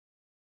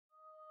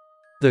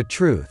The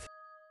truth.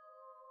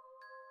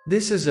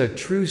 This is a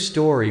true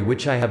story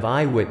which I have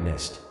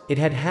eyewitnessed. It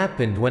had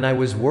happened when I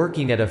was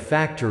working at a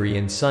factory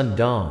in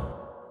Sundong.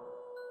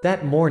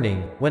 That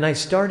morning, when I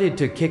started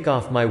to kick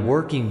off my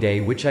working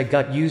day, which I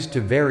got used to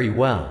very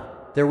well,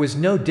 there was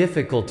no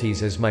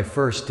difficulties as my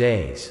first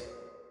days.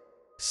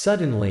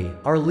 Suddenly,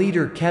 our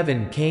leader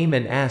Kevin came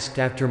and asked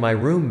after my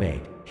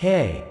roommate,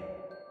 "Hey,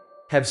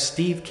 have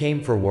Steve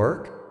came for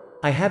work?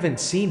 I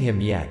haven't seen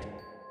him yet."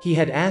 He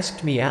had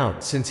asked me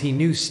out since he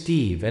knew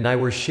Steve and I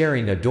were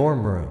sharing a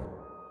dorm room.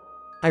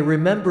 I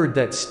remembered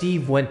that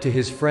Steve went to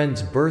his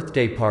friend's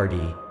birthday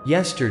party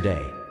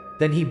yesterday.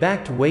 Then he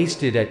backed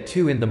wasted at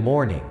 2 in the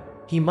morning.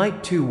 He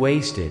might too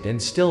wasted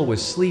and still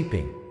was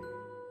sleeping.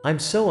 I'm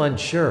so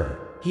unsure.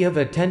 He have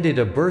attended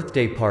a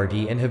birthday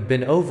party and have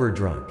been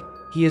overdrunk.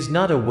 He is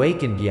not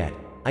awakened yet,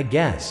 I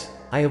guess.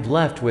 I have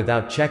left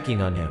without checking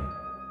on him.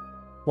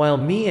 While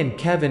me and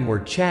Kevin were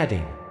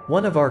chatting,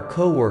 one of our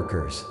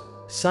co-workers,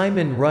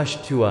 Simon,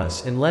 rushed to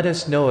us and let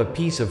us know a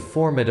piece of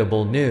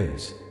formidable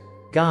news.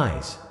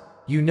 "Guys,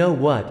 you know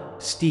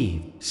what?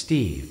 Steve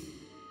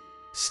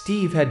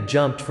had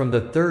jumped from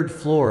the 3rd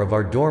floor of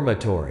our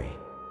dormitory.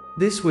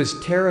 This was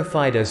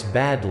terrified us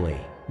badly.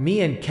 Me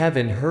and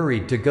Kevin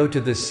hurried to go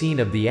to the scene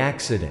of the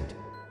accident.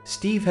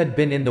 Steve had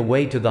been in the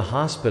way to the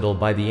hospital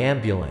by the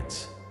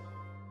ambulance.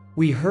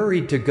 We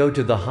hurried to go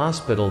to the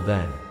hospital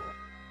then.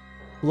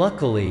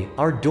 Luckily,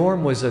 our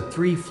dorm was a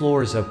 3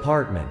 floors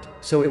apartment,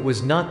 so it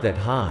was not that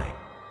high.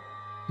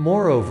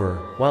 Moreover,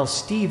 while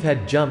Steve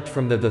had jumped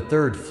from the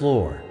 3rd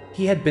floor,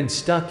 he had been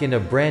stuck in a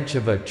branch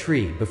of a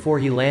tree before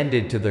he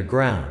landed to the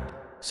ground,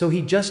 so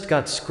he just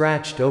got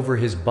scratched over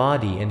his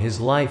body and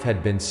his life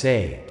had been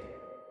saved.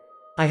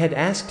 I had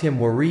asked him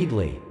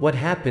worriedly, "What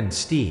happened,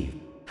 Steve?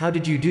 How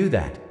did you do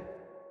that?"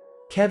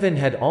 Kevin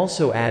had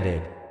also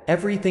added,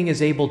 "Everything is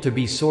able to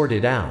be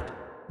sorted out.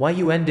 Why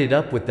you ended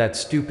up with that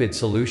stupid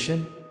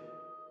solution?"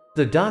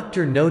 The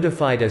doctor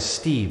notified us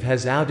Steve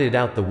has outed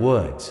out the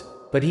woods,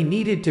 but he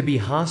needed to be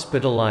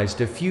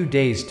hospitalized a few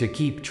days to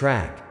keep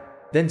track.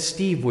 Then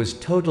Steve was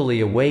totally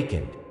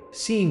awakened.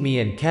 Seeing me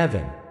and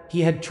Kevin,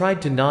 he had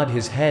tried to nod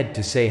his head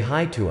to say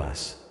hi to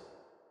us.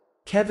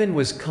 Kevin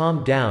was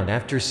calmed down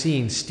after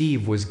seeing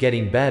Steve was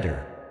getting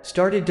better,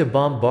 started to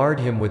bombard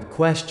him with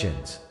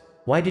questions.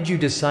 "Why did you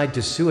decide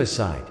to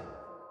suicide?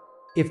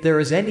 If there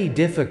is any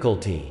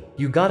difficulty,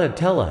 you gotta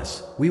tell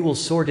us, we will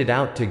sort it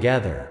out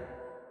together."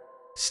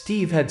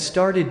 Steve had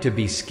started to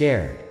be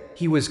scared.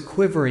 He was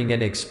quivering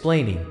and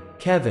explaining,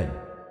 "Kevin,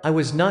 I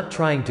was not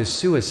trying to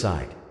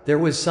suicide. There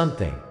was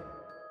something.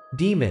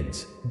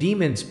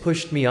 Demons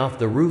pushed me off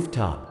the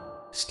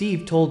rooftop."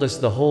 Steve told us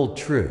the whole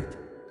truth.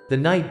 The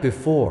night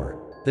before,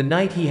 the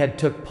night he had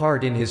took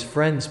part in his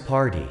friend's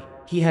party,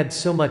 he had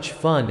so much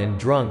fun and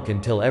drunk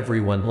until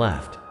everyone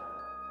left.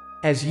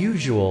 As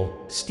usual,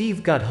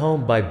 Steve got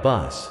home by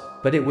bus,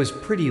 but it was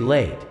pretty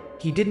late.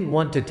 He didn't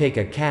want to take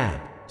a cab,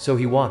 so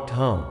he walked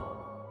home.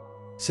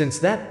 Since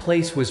that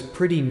place was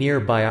pretty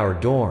nearby our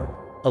dorm,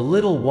 a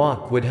little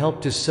walk would help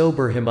to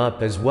sober him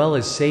up as well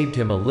as saved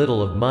him a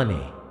little of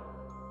money.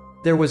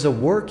 There was a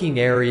working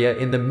area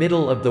in the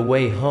middle of the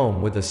way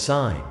home with a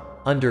sign,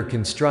 "Under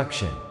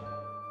construction."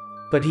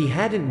 But he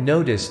hadn't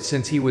noticed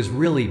since he was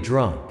really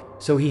drunk,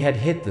 so he had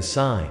hit the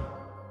sign.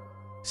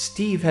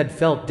 Steve had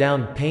felt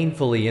down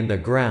painfully in the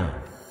ground.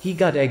 He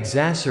got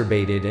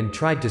exacerbated and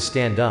tried to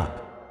stand up.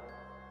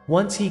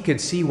 Once he could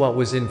see what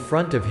was in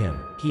front of him,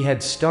 he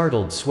had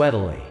startled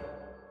sweatily.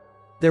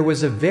 There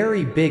was a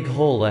very big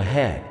hole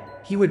ahead.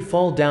 He would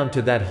fall down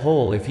to that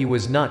hole if he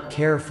was not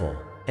careful,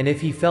 and if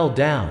he fell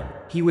down,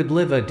 he would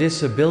live a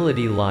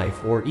disability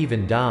life or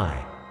even die.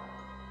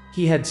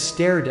 He had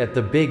stared at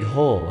the big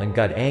hole and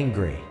got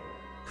angry.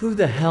 "Who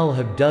the hell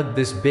have dug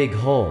this big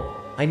hole?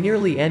 I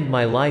nearly end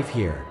my life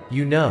here,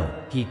 you know,"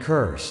 he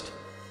cursed.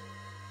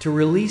 To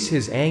release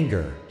his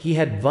anger, he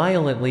had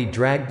violently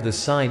dragged the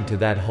sign to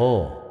that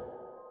hole.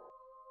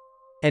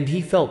 And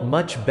he felt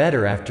much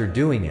better after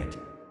doing it.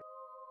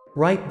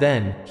 Right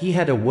then, he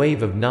had a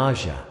wave of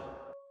nausea.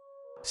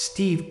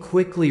 Steve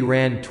quickly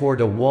ran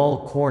toward a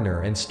wall corner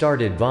and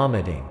started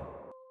vomiting.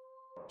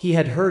 He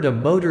had heard a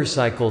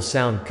motorcycle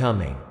sound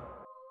coming.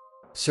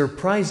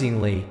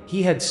 Surprisingly,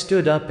 he had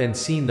stood up and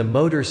seen the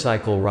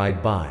motorcycle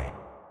ride by.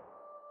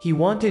 He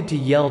wanted to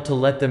yell to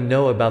let them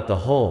know about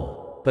the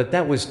hole, but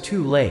that was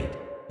too late.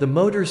 The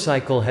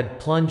motorcycle had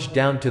plunged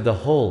down to the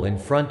hole in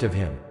front of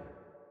him.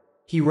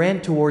 He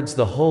ran towards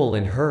the hole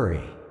in a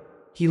hurry.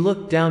 He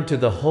looked down to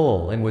the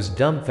hole and was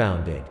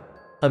dumbfounded.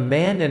 A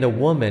man and a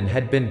woman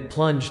had been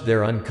plunged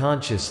there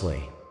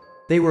unconsciously.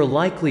 They were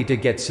likely to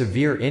get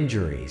severe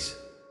injuries.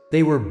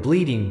 They were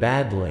bleeding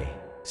badly.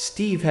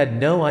 Steve had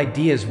no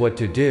ideas what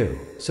to do,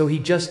 so he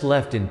just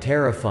left in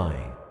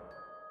terrifying.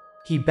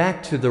 He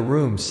backed to the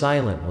room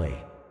silently.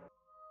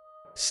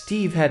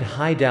 Steve had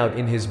hid out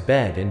in his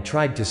bed and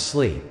tried to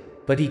sleep,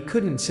 but he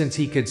couldn't since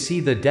he could see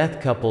the death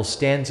couple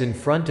stands in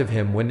front of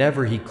him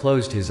whenever he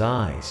closed his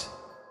eyes.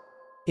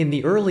 In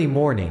the early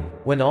morning,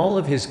 when all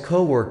of his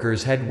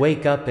co-workers had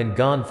wake up and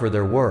gone for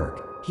their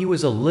work, he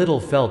was a little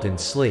felt in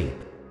sleep.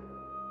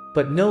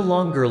 But no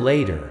longer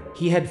later,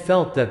 he had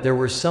felt that there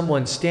was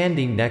someone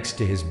standing next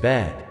to his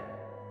bed.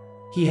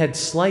 He had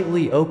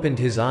slightly opened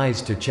his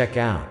eyes to check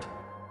out.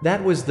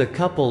 That was the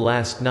couple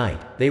last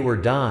night. They were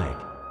died.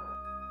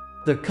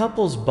 The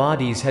couple's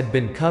bodies had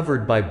been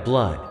covered by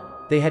blood.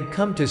 They had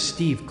come to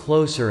Steve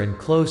closer and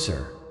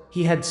closer.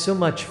 He had so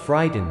much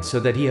frightened so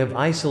that he had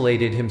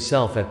isolated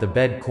himself at the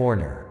bed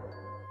corner.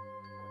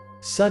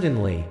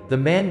 Suddenly, the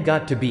man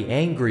got to be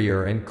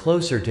angrier and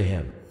closer to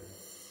him.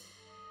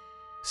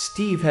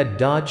 Steve had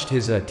dodged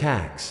his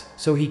attacks,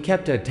 so he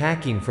kept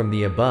attacking from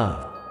the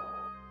above.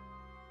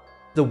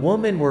 The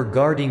women were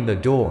guarding the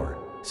door,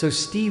 so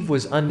Steve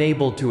was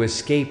unable to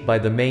escape by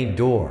the main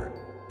door.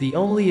 The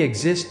only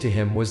exit to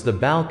him was the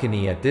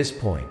balcony at this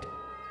point.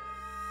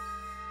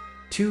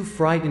 Too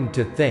frightened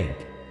to think,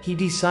 he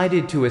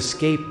decided to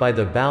escape by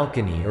the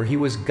balcony or he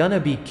was gonna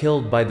be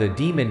killed by the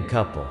demon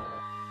couple.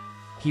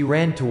 He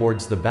ran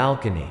towards the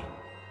balcony.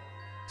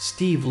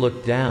 Steve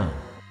looked down.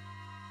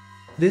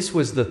 This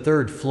was the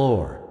 3rd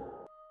floor.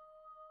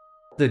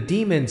 The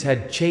demons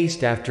had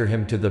chased after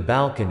him to the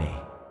balcony.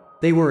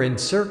 They were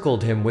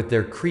encircled him with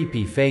their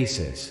creepy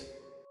faces.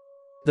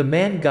 The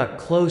man got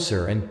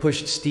closer and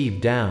pushed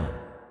Steve down.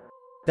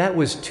 That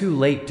was too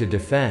late to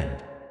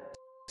defend.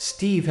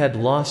 Steve had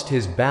lost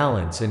his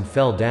balance and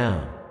fell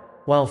down.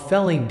 While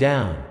falling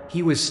down,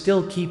 he was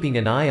still keeping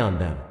an eye on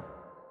them.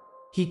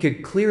 He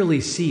could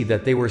clearly see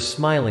that they were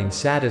smiling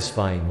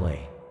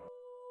satisfyingly.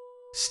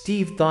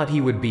 Steve thought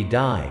he would be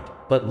died,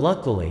 but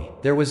luckily,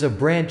 there was a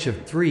branch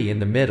of 3 in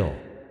the middle.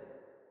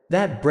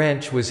 That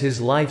branch was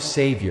his life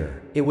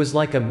savior. It was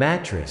like a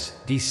mattress,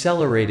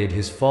 decelerated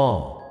his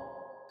fall.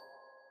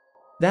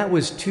 That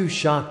was too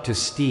shocked to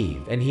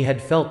Steve and he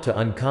had felt to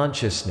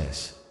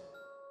unconsciousness.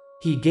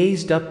 He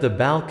gazed up the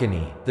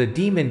balcony. The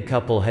demon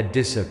couple had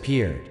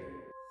disappeared.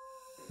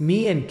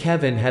 Me and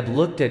Kevin had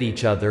looked at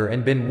each other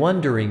and been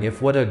wondering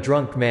if what a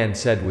drunk man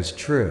said was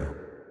true.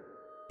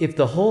 If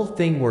the whole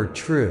thing were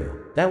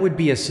true, that would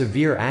be a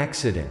severe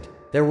accident.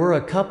 There were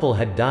a couple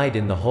had died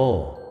in the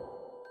hole.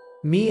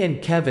 Me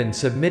and Kevin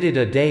submitted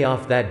a day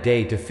off that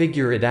day to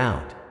figure it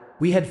out.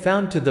 We had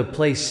found to the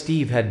place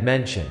Steve had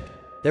mentioned.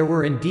 There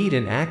were indeed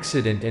an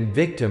accident and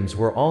victims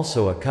were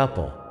also a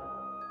couple.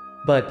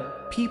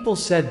 But people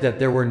said that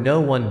there were no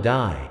one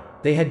die.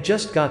 They had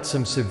just got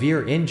some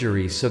severe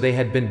injuries so they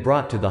had been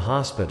brought to the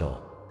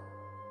hospital.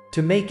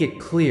 To make it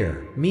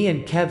clear, me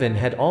and Kevin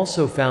had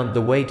also found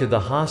the way to the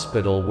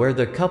hospital where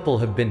the couple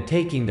have been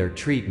taking their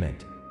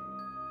treatment.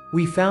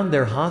 We found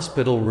their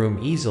hospital room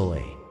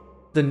easily.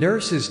 The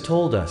nurses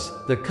told us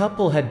the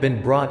couple had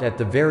been brought at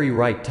the very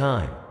right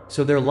time,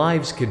 so their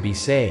lives could be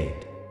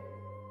saved.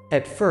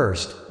 At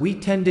first, we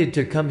tended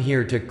to come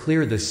here to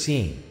clear the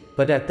scene,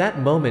 but at that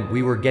moment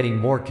we were getting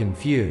more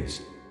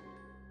confused.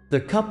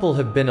 The couple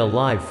have been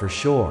alive for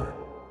sure.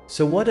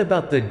 So what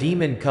about the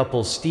demon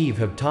couple Steve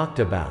have talked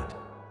about?